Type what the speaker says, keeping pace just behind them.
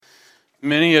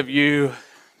Many of you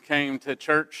came to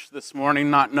church this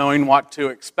morning not knowing what to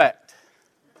expect.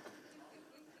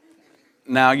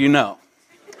 Now you know.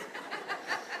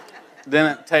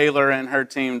 Didn't Taylor and her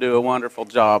team do a wonderful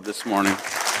job this morning?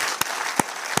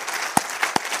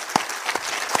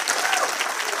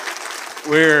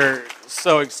 We're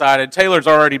so excited. Taylor's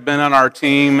already been on our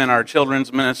team in our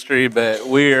children's ministry, but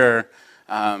we're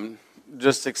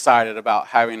just excited about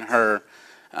having her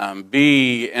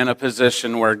be in a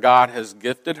position where God has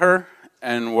gifted her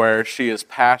and where she is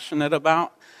passionate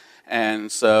about.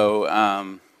 And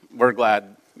so we're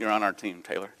glad you're on our team,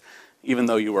 Taylor, even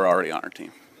though you were already on our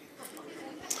team.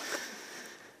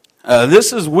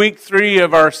 This is week 3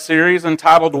 of our series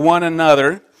entitled One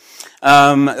Another.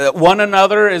 One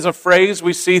another is a phrase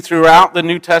we see throughout the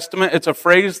New Testament. It's a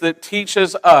phrase that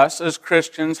teaches us as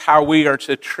Christians how we are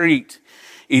to treat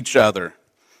each other.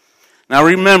 Now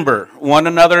remember, one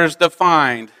another is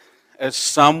defined as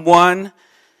someone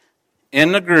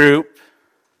in the group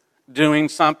doing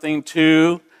something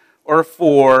to or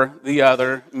for the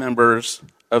other members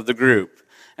of the group.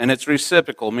 And it's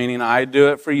reciprocal, meaning I do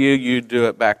it for you, you do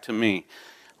it back to me,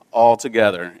 all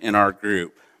together in our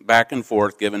group. Back and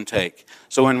forth, give and take.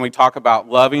 So when we talk about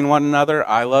loving one another,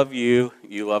 I love you,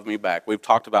 you love me back. We've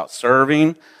talked about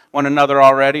serving one another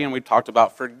already, and we've talked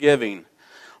about forgiving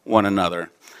one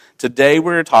another. Today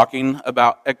we're talking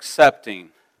about accepting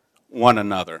one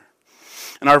another.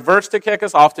 And our verse to kick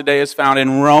us off today is found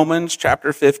in Romans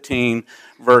chapter 15,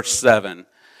 verse 7.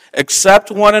 Accept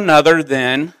one another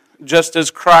then, just as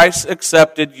Christ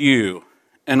accepted you,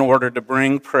 in order to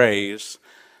bring praise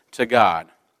to God.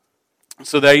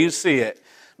 So there you see it.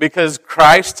 Because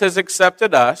Christ has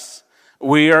accepted us,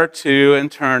 we are to, in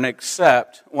turn,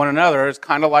 accept one another. It's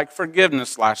kind of like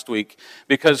forgiveness last week.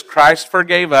 Because Christ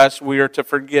forgave us, we are to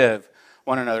forgive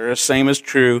one another. The same is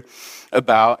true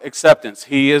about acceptance.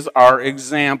 He is our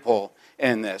example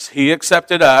in this. He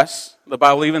accepted us. The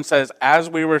Bible even says, as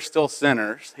we were still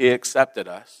sinners, He accepted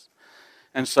us.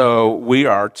 And so we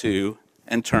are to,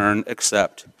 in turn,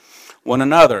 accept one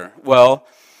another. Well,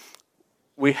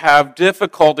 we have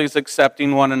difficulties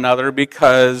accepting one another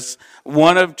because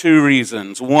one of two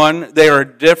reasons. One, they are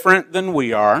different than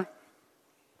we are.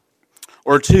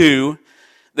 Or two,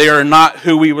 they are not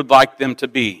who we would like them to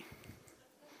be.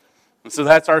 And so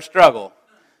that's our struggle.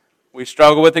 We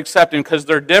struggle with accepting because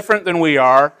they're different than we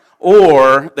are,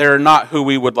 or they're not who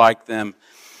we would like them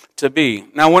to be.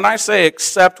 Now, when I say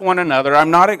accept one another,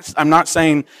 I'm not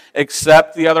saying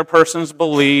accept the other person's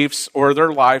beliefs or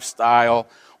their lifestyle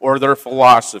or their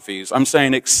philosophies. I'm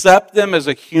saying accept them as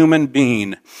a human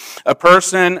being, a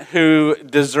person who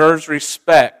deserves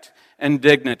respect and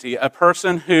dignity, a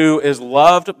person who is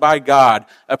loved by God,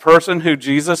 a person who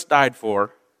Jesus died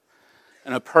for,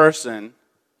 and a person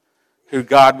who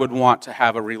God would want to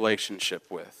have a relationship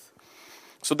with.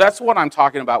 So that's what I'm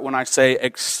talking about when I say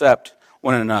accept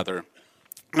one another.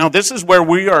 Now, this is where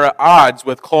we are at odds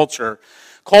with culture.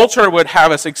 Culture would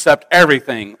have us accept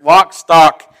everything, lock,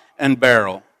 stock, and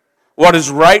barrel. What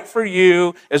is right for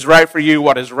you is right for you.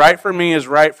 What is right for me is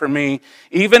right for me.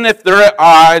 Even if they're at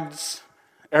odds,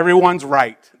 everyone's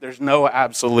right. There's no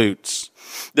absolutes.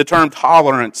 The term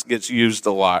tolerance gets used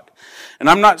a lot. And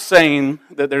I'm not saying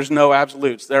that there's no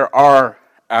absolutes. There are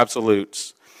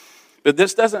absolutes. But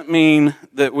this doesn't mean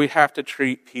that we have to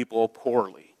treat people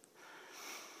poorly.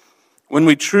 When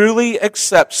we truly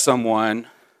accept someone,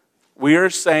 we are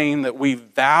saying that we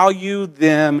value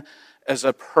them as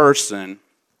a person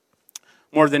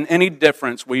more than any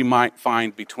difference we might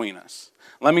find between us.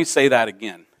 Let me say that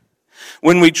again.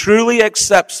 When we truly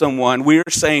accept someone, we are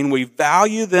saying we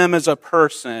value them as a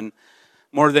person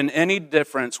more than any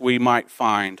difference we might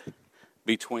find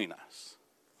between us.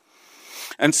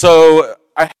 And so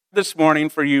I have this morning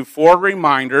for you 4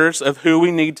 reminders of who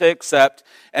we need to accept,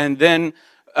 and then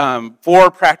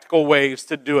 4 practical ways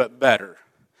to do it better.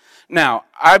 Now,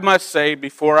 I must say,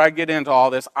 before I get into all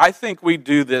this, I think we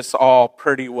do this all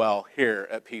pretty well here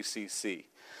at PCC.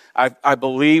 I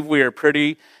believe we are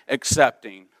pretty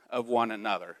accepting of one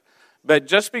another. But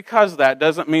just because that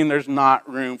doesn't mean there's not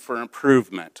room for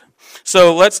improvement.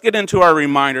 So let's get into our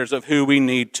reminders of who we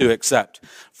need to accept.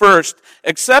 First,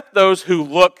 accept those who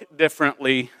look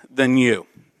differently than you.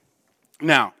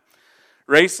 Now,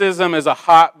 racism is a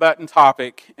hot button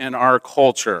topic in our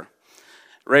culture.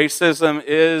 Racism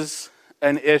is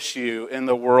an issue in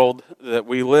the world that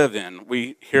we live in.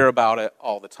 We hear about it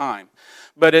all the time.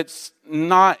 But it's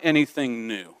not anything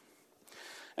new.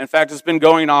 In fact, it's been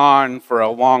going on for a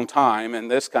long time in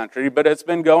this country, but it's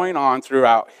been going on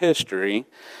throughout history.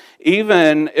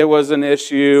 Even it was an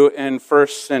issue in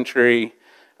first century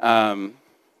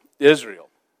Israel.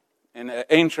 in the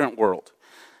ancient world.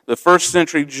 The first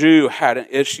century Jew had an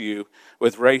issue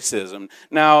with racism.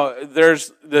 Now,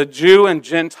 there's the Jew and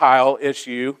Gentile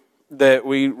issue that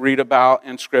we read about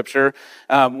in Scripture.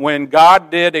 When God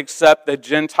did accept the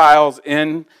Gentiles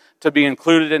in to be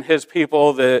included in his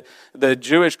people, the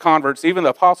Jewish converts, even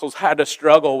the apostles, had to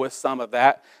struggle with some of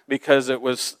that because it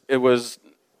was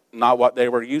not what they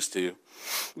were used to.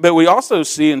 But we also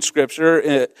see in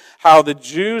Scripture how the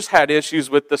Jews had issues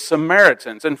with the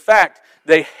Samaritans. In fact,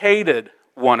 they hated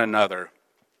one another.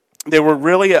 They were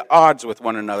really at odds with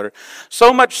one another.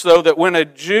 So much so that when a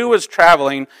Jew was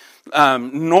traveling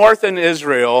north in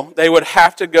Israel, they would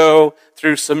have to go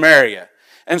through Samaria.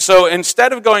 And so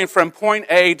instead of going from point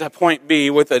A to point B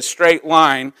with a straight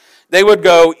line, they would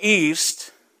go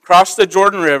east, cross the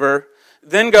Jordan River,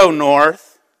 then go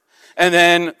north, and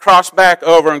then cross back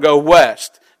over and go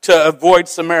west to avoid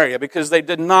Samaria because they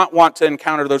did not want to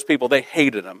encounter those people. They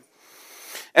hated them.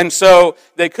 And so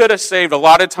they could have saved a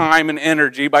lot of time and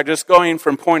energy by just going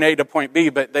from point A to point B,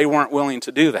 but they weren't willing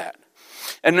to do that.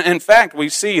 And in fact, we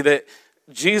see that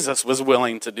Jesus was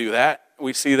willing to do that.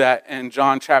 We see that in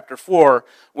John chapter 4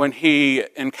 when he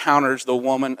encounters the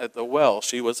woman at the well.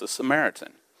 She was a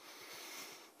Samaritan.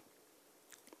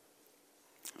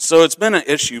 So it's been an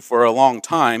issue for a long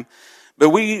time, but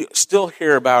we still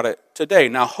hear about it today.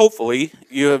 Now, hopefully,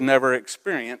 you have never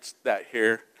experienced that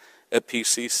here at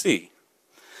PCC.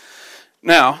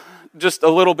 Now, just a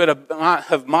little bit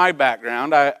of my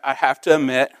background. I have to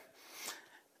admit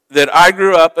that I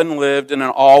grew up and lived in an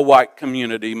all-white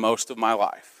community most of my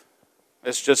life.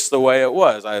 It's just the way it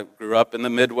was. I grew up in the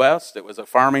Midwest. It was a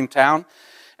farming town,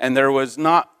 and there was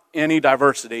not any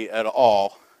diversity at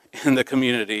all in the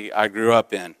community I grew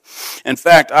up in. In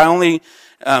fact, I only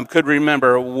could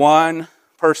remember one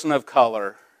person of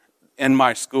color in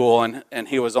my school, and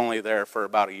he was only there for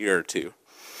about a year or two.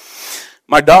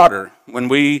 My daughter, when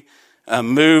we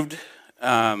moved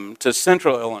to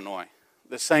Central Illinois,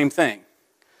 the same thing,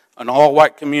 an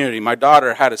all-white community. My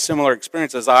daughter had a similar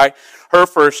experience as I. Her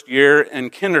first year in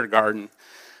kindergarten,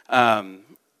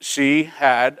 she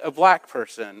had a black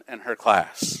person in her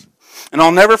class. And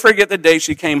I'll never forget the day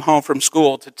she came home from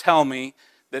school to tell me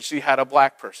that she had a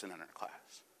black person in her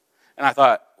class. And I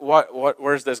thought,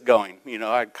 where's this going? You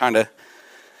know, it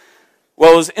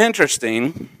was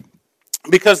interesting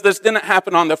because this didn't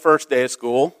happen on the first day of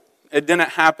school. It didn't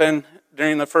happen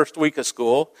during the first week of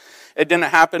school. It didn't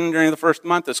happen during the first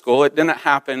month of school. It didn't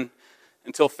happen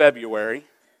until February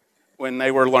when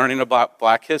they were learning about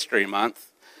Black History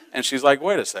Month. And she's like,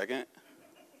 wait a second,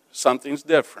 something's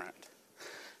different.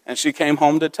 And she came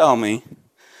home to tell me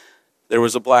there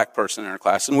was a black person in her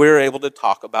class. And we were able to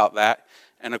talk about that.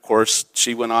 And of course,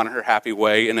 she went on her happy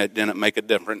way, and it didn't make a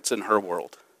difference in her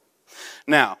world.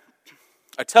 Now,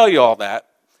 I tell you all that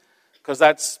because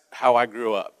that's how I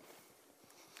grew up.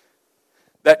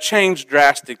 That changed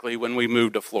drastically when we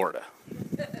moved to Florida.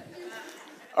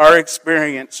 Our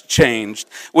experience changed.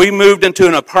 We moved into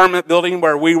an apartment building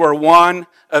where we were one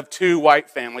of two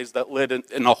white families that lived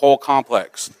in the whole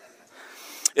complex.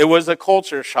 It was a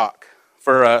culture shock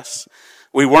for us.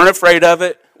 We weren't afraid of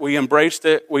it. We embraced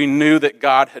it. We knew that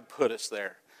God had put us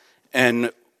there.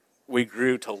 And we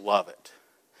grew to love it.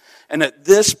 And at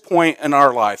this point in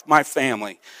our life, my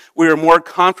family, we are more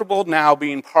comfortable now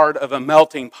being part of a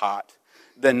melting pot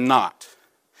than not.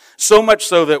 So much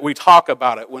so that we talk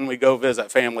about it when we go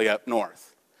visit family up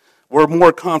north. We're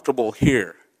more comfortable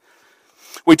here.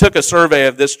 We took a survey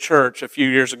of this church a few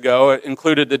years ago. It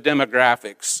included the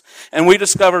demographics. And we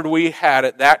discovered we had,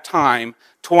 at that time,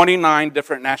 29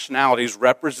 different nationalities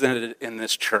represented in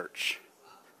this church.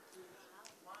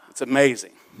 It's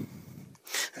amazing.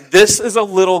 This is a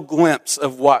little glimpse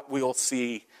of what we'll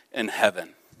see in heaven.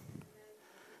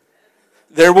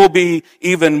 There will be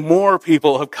even more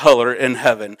people of color in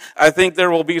heaven. I think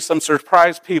there will be some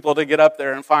surprised people to get up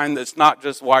there and find that it's not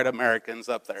just white Americans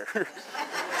up there.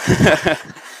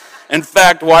 In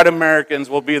fact, white Americans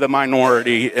will be the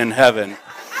minority in heaven.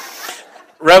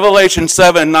 Revelation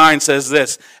 7:9 says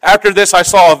this, "After this I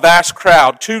saw a vast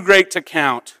crowd, too great to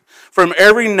count, from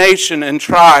every nation and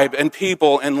tribe and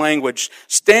people and language,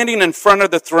 standing in front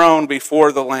of the throne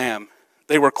before the Lamb.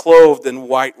 They were clothed in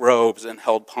white robes and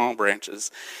held palm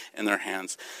branches in their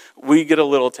hands." We get a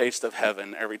little taste of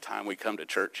heaven every time we come to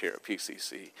church here at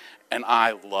PCC, and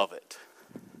I love it.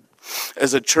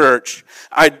 As a church,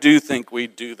 I do think we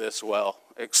do this well,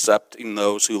 accepting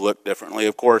those who look differently.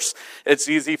 Of course, it's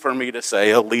easy for me to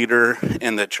say, a leader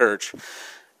in the church.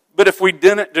 But if we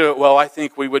didn't do it well, I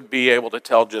think we would be able to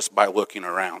tell just by looking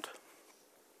around.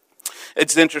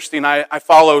 it's interesting. I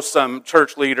follow some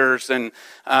church leaders and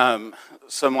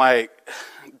some like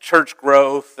church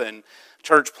growth and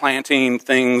church planting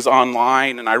things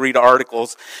online, and I read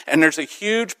articles, and there's a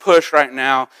huge push right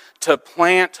now to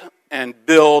plant and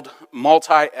build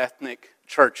multi-ethnic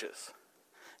churches.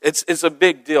 It's a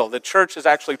big deal. The church is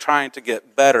actually trying to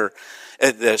get better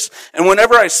at this. And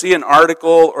whenever I see an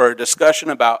article or a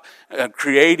discussion about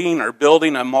creating or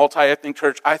building a multi-ethnic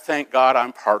church, I thank God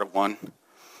I'm part of one.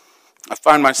 I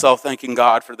find myself thanking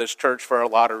God for this church for a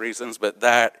lot of reasons, but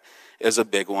that is a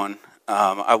big one.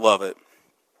 I love it.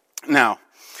 Now,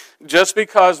 just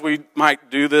because we might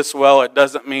do this well, it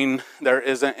doesn't mean there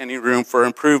isn't any room for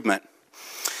improvement.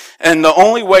 And the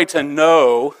only way to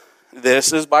know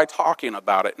this is by talking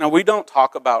about it. Now, we don't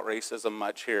talk about racism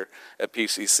much here at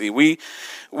PCC.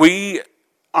 We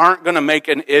aren't going to make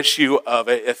an issue of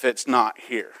it if it's not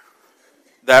here.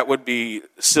 That would be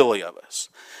silly of us.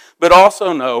 But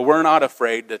also know we're not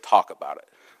afraid to talk about it.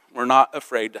 We're not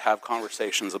afraid to have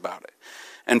conversations about it.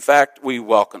 In fact, we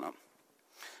welcome them.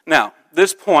 Now,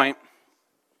 this point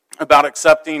about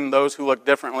accepting those who look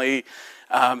differently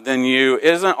than you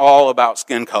isn't all about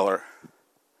skin color.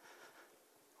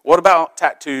 What about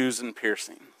tattoos and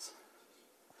piercings?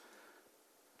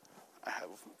 I have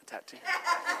a tattoo.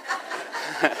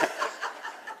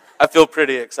 I feel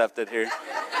pretty accepted here.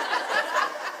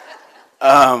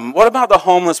 What about the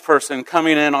homeless person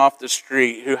coming in off the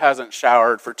street who hasn't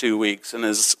showered for 2 weeks and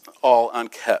is all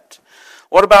unkept?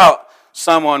 What about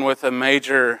someone with a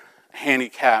major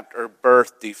handicap or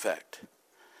birth defect?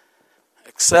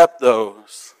 Accept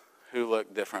those who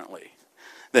look differently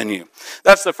than you.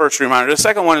 That's the first reminder. The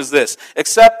second one is this: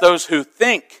 accept those who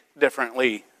think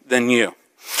differently than you.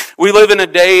 We live in a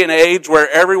day and age where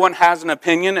everyone has an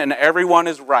opinion and everyone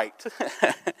is right.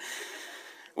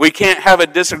 We can't have a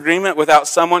disagreement without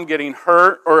someone getting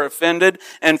hurt or offended.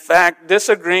 In fact,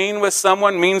 disagreeing with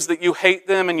someone means that you hate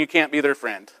them and you can't be their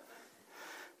friend.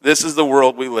 This is the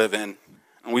world we live in,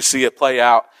 and we see it play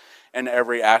out in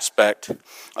every aspect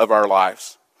of our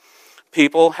lives.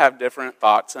 People have different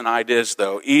thoughts and ideas,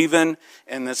 though, even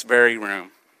in this very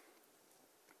room.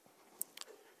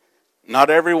 Not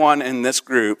everyone in this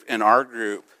group, in our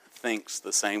group, thinks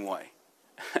the same way.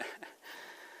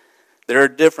 There are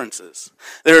differences.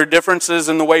 There are differences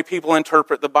in the way people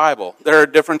interpret the Bible. There are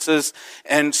differences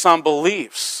in some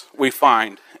beliefs we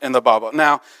find in the Bible.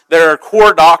 Now, there are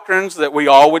core doctrines that we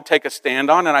all would take a stand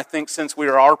on, and I think since we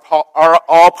are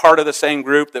all part of the same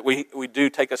group, that we do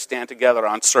take a stand together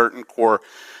on certain core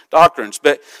doctrines.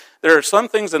 But there are some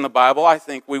things in the Bible I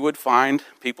think we would find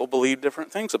people believe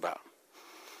different things about.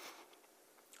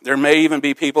 There may even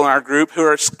be people in our group who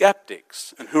are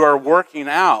skeptics and who are working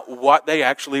out what they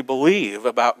actually believe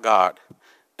about God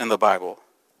and the Bible.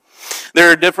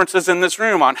 There are differences in this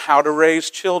room on how to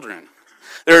raise children.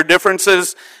 There are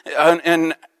differences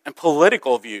in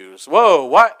political views. Whoa,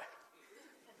 what?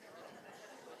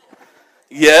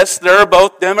 Yes, there are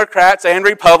both Democrats and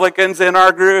Republicans in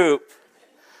our group.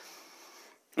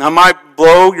 Now, I might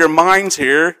blow your minds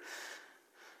here.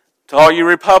 To all you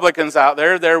Republicans out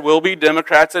there will be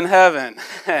Democrats in heaven.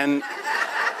 And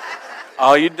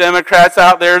all you Democrats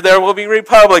out there will be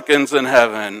Republicans in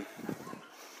heaven.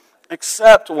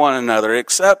 Accept one another.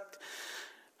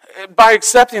 By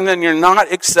accepting them, you're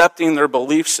not accepting their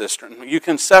belief system. You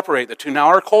can separate the two. Now,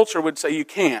 our culture would say you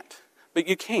can't, but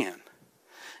you can.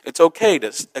 It's okay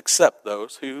to accept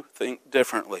those who think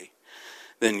differently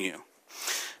than you.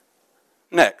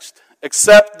 Next,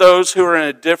 accept those who are in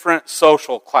a different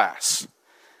social class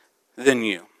than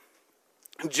you.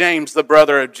 James, the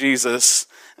brother of Jesus,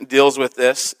 deals with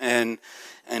this in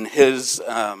his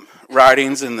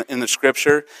writings in the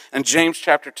Scripture. In James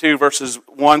chapter 2, verses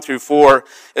 1 through 4,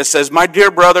 it says, "My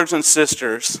dear brothers and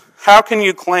sisters, how can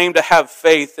you claim to have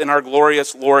faith in our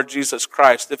glorious Lord Jesus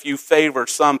Christ if you favor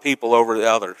some people over the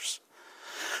others?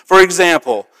 For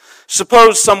example,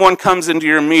 suppose someone comes into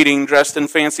your meeting dressed in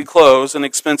fancy clothes and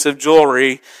expensive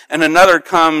jewelry, and another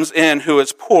comes in who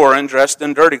is poor and dressed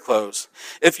in dirty clothes.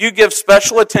 If you give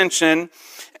special attention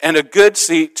and a good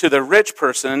seat to the rich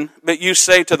person, but you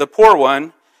say to the poor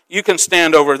one, 'You can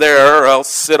stand over there or else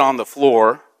sit on the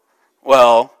floor,'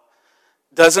 well,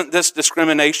 doesn't this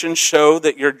discrimination show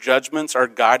that your judgments are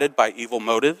guided by evil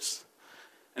motives?"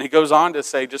 And he goes on to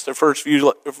say, just the first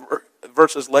few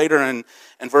verses later in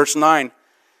verse 9,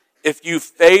 "If you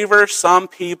favor some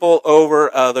people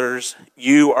over others,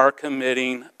 you are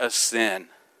committing a sin."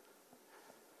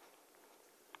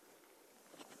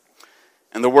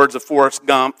 In the words of Forrest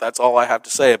Gump, that's all I have to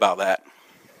say about that.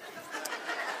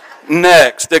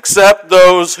 Next, accept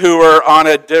those who are on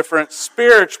a different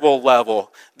spiritual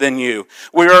level than you.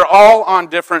 We are all on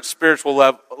different spiritual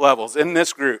levels in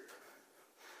this group.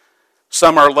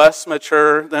 Some are less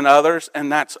mature than others,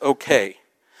 and that's okay.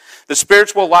 The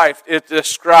spiritual life is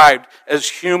described as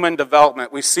human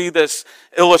development. We see this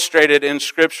illustrated in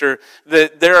Scripture,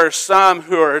 that there are some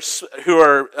who are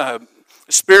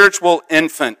spiritual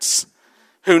infants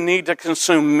who need to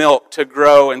consume milk to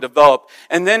grow and develop.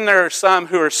 And then there are some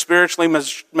who are spiritually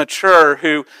mature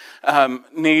who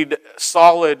need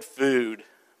solid food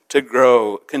to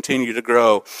grow, continue to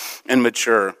grow and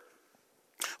mature.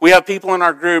 We have people in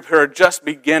our group who are just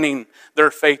beginning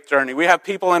their faith journey. We have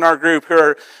people in our group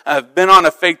who have been on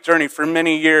a faith journey for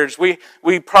many years. We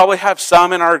probably have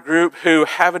some in our group who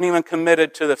haven't even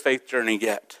committed to the faith journey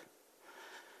yet.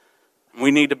 We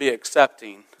need to be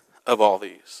accepting of all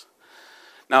these.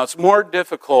 Now, it's more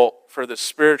difficult for the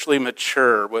spiritually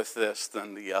mature with this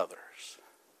than the others.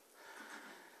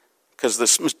 Because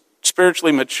the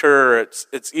spiritually mature,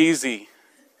 it's easy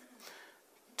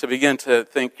to begin to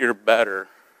think you're better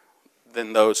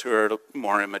than those who are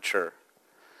more immature.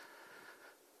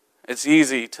 It's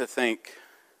easy to think,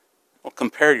 well,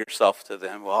 compare yourself to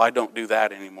them. Well, I don't do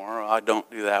that anymore. Well, I don't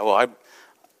do that. Well,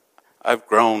 I've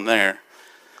grown there.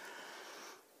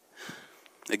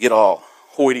 They get all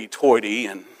hoity-toity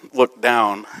and look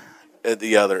down at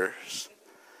the others.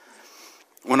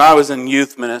 When I was in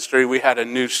youth ministry, we had a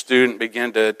new student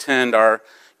begin to attend our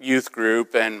youth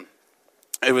group, and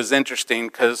it was interesting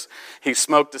because he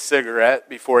smoked a cigarette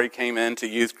before he came into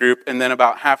youth group, and then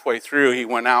about halfway through, he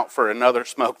went out for another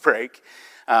smoke break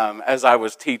as I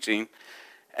was teaching.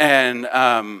 And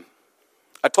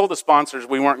I told the sponsors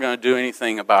we weren't going to do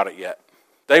anything about it yet.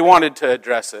 They wanted to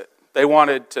address it. They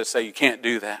wanted to say, you can't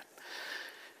do that.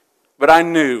 But I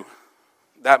knew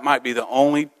that might be the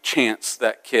only chance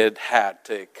that kid had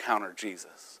to encounter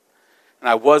Jesus. And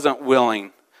I wasn't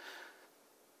willing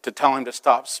to tell him to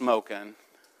stop smoking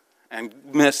and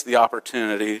miss the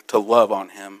opportunity to love on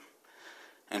him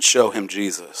and show him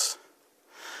Jesus.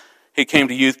 He came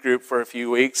to youth group for a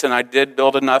few weeks, and I did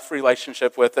build enough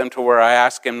relationship with him to where I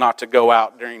asked him not to go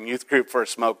out during youth group for a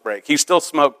smoke break. He still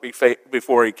smoked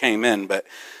before he came in, but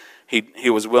he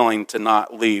was willing to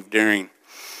not leave during.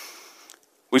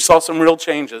 We saw some real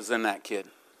changes in that kid.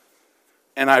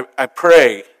 And I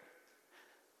pray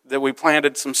that we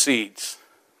planted some seeds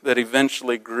that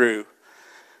eventually grew.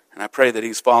 And I pray that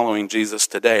he's following Jesus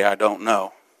today. I don't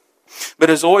know. But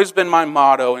it's always been my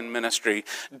motto in ministry,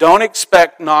 don't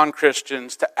expect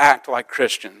non-Christians to act like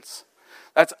Christians.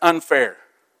 That's unfair.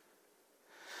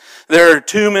 There are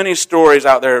too many stories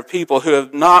out there of people who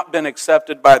have not been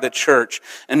accepted by the church.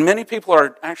 And many people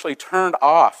are actually turned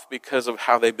off because of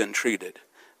how they've been treated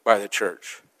by the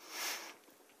church.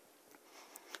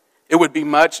 It would be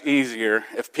much easier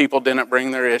if people didn't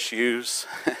bring their issues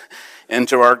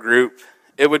into our group.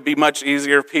 It would be much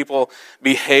easier if people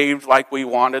behaved like we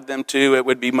wanted them to. It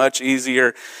would be much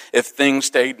easier if things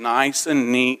stayed nice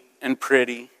and neat and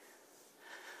pretty.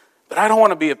 But I don't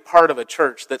want to be a part of a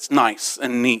church that's nice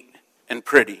and neat and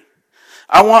pretty.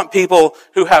 I want people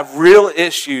who have real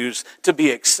issues to be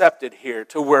accepted here,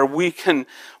 to where we can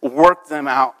work them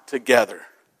out together.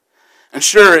 And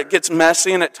sure, it gets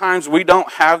messy, and at times we don't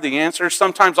have the answers.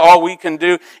 Sometimes all we can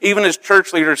do, even as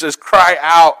church leaders, is cry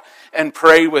out and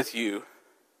pray with you.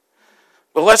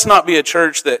 But let's not be a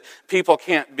church that people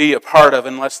can't be a part of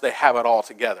unless they have it all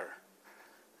together.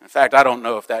 In fact, I don't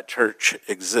know if that church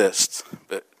exists.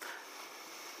 But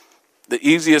the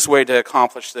easiest way to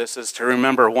accomplish this is to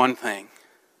remember one thing,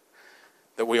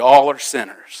 that we all are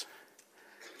sinners,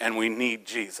 and we need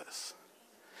Jesus.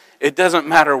 It doesn't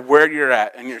matter where you're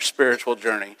at in your spiritual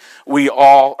journey. We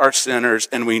all are sinners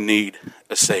and we need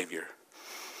a Savior.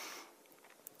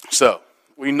 So,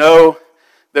 we know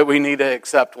that we need to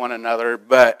accept one another,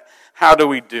 but how do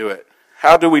we do it?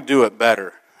 How do we do it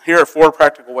better? Here are 4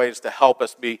 practical ways to help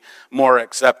us be more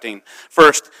accepting.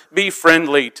 First, be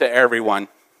friendly to everyone.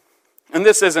 And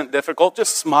this isn't difficult.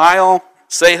 Just smile,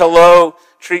 say hello,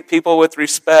 treat people with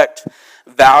respect,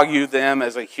 value them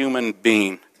as a human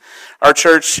being. Our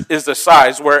church is the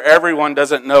size where everyone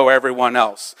doesn't know everyone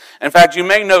else. In fact, you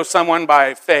may know someone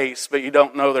by face, but you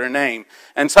don't know their name.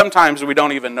 And sometimes we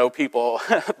don't even know people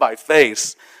by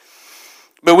face.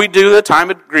 But we do the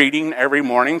time of greeting every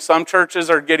morning. Some churches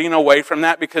are getting away from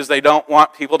that because they don't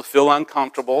want people to feel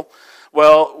uncomfortable.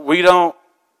 Well, we don't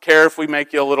care if we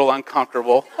make you a little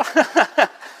uncomfortable.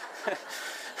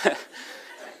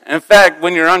 In fact,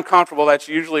 when you're uncomfortable, that's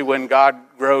usually when God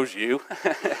grows you.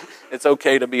 It's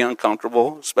okay to be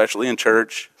uncomfortable, especially in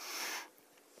church.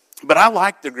 But I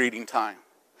like the greeting time.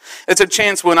 It's a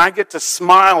chance when I get to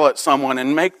smile at someone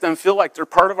and make them feel like they're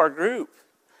part of our group.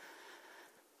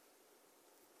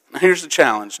 Here's the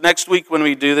challenge. Next week when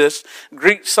we do this,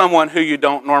 greet someone who you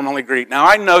don't normally greet. Now,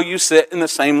 I know you sit in the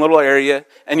same little area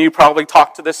and you probably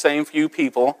talk to the same few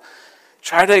people.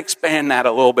 Try to expand that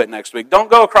a little bit next week.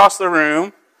 Don't go across the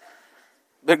room,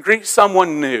 but greet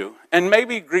someone new. And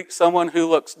maybe greet someone who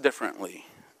looks differently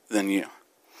than you.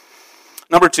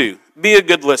 Number 2, be a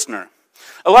good listener.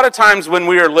 A lot of times when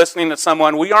we are listening to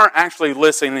someone, we aren't actually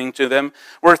listening to them.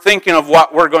 We're thinking of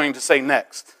what we're going to say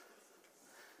next.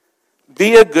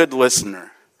 Be a good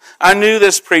listener. I knew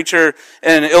this preacher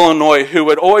in Illinois who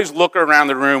would always look around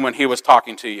the room when he was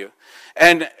talking to you.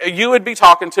 And you would be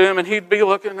talking to him and he'd be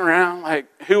looking around like,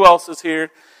 who else is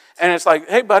here? And it's like,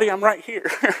 hey buddy, I'm right here.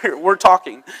 We're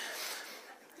talking.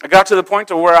 I got to the point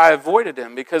to where I avoided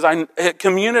him because it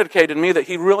communicated to me that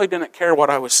he really didn't care what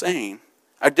I was saying.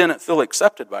 I didn't feel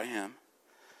accepted by him.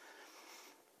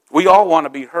 We all want to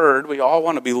be heard. We all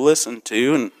want to be listened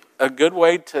to. And a good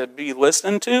way to be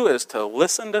listened to is to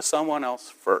listen to someone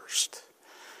else first.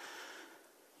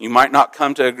 You might not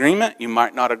come to agreement. You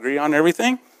might not agree on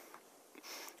everything.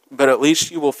 But at least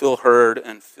you will feel heard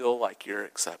and feel like you're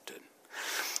accepted.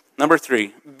 Number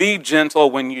 3, be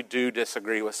gentle when you do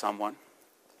disagree with someone.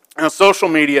 Now, social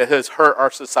media has hurt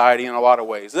our society in a lot of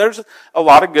ways. There's a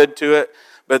lot of good to it,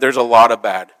 but there's a lot of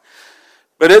bad.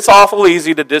 But it's awful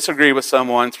easy to disagree with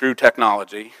someone through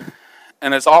technology.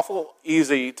 And it's awful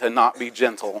easy to not be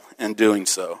gentle in doing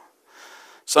so.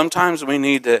 Sometimes we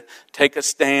need to take a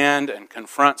stand and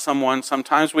confront someone.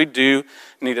 Sometimes we do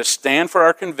need to stand for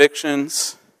our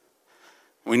convictions.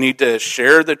 We need to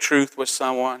share the truth with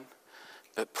someone.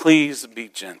 But please be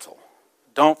gentle.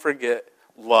 Don't forget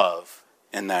love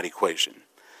in that equation.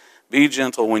 Be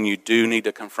gentle when you do need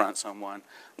to confront someone,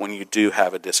 when you do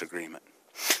have a disagreement.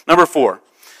 Number 4,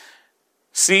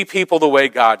 see people the way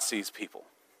God sees people.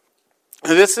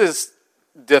 This is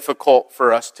difficult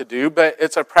for us to do, but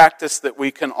it's a practice that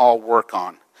we can all work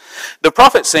on. The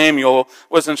prophet Samuel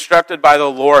was instructed by the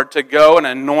Lord to go and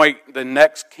anoint the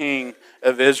next king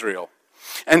of Israel.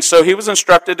 And so he was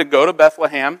instructed to go to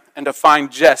Bethlehem and to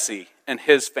find Jesse and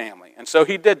his family. And so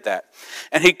he did that.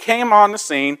 And he came on the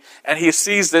scene and he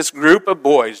sees this group of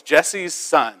boys, Jesse's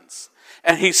sons.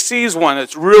 And he sees one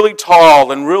that's really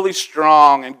tall and really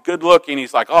strong and good looking.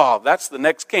 He's like, oh, that's the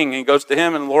next king. And he goes to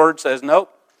him and the Lord says,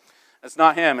 nope, that's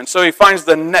not him. And so he finds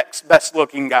the next best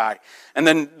looking guy. And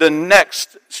then the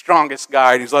next strongest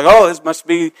guy. And he's like, oh, this must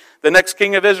be the next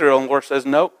king of Israel. And the Lord says,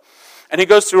 nope. And he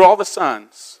goes through all the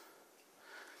sons.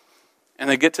 And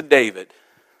they get to David,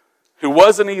 who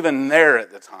wasn't even there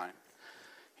at the time.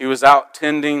 He was out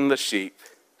tending the sheep.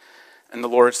 And the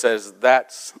Lord says,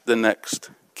 that's the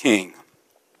next king.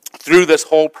 Through this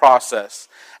whole process,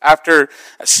 after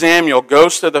Samuel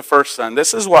goes to the first son,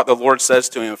 this is what the Lord says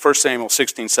to him in 1 Samuel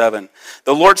 16:7.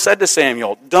 The Lord said to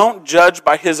Samuel, don't judge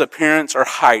by his appearance or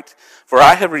height, for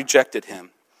I have rejected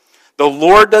him. The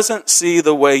Lord doesn't see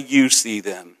the way you see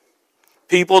them.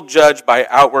 People judge by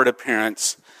outward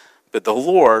appearance, but the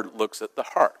Lord looks at the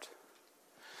heart.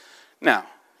 Now,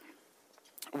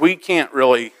 we can't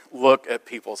really look at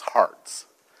people's hearts.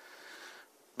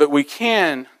 But we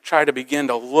can try to begin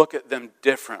to look at them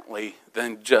differently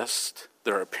than just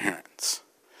their appearance.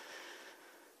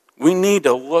 We need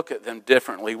to look at them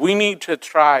differently. We need to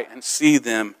try and see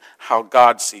them how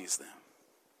God sees them.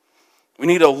 We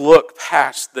need to look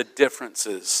past the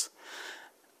differences.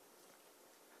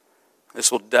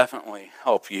 This will definitely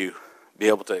help you be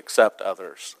able to accept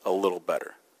others a little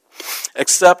better.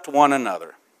 Accept one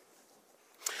another.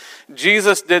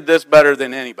 Jesus did this better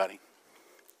than anybody.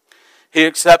 He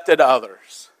accepted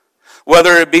others.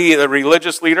 Whether it be the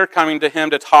religious leader coming to him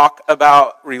to talk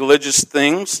about religious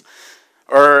things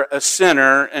or a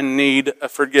sinner in need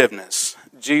of forgiveness.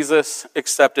 Jesus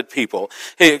accepted people.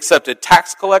 He accepted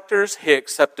tax collectors. He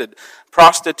accepted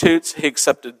prostitutes. He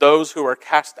accepted those who were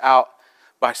cast out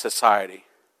by society.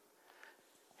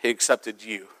 He accepted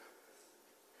you.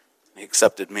 He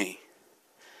accepted me.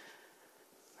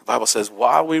 The Bible says,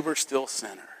 while we were still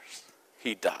sinners,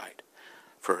 he died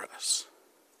for us.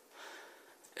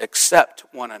 Accept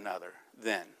one another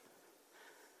then,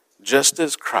 just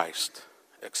as Christ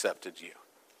accepted you.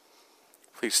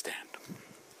 Please stand.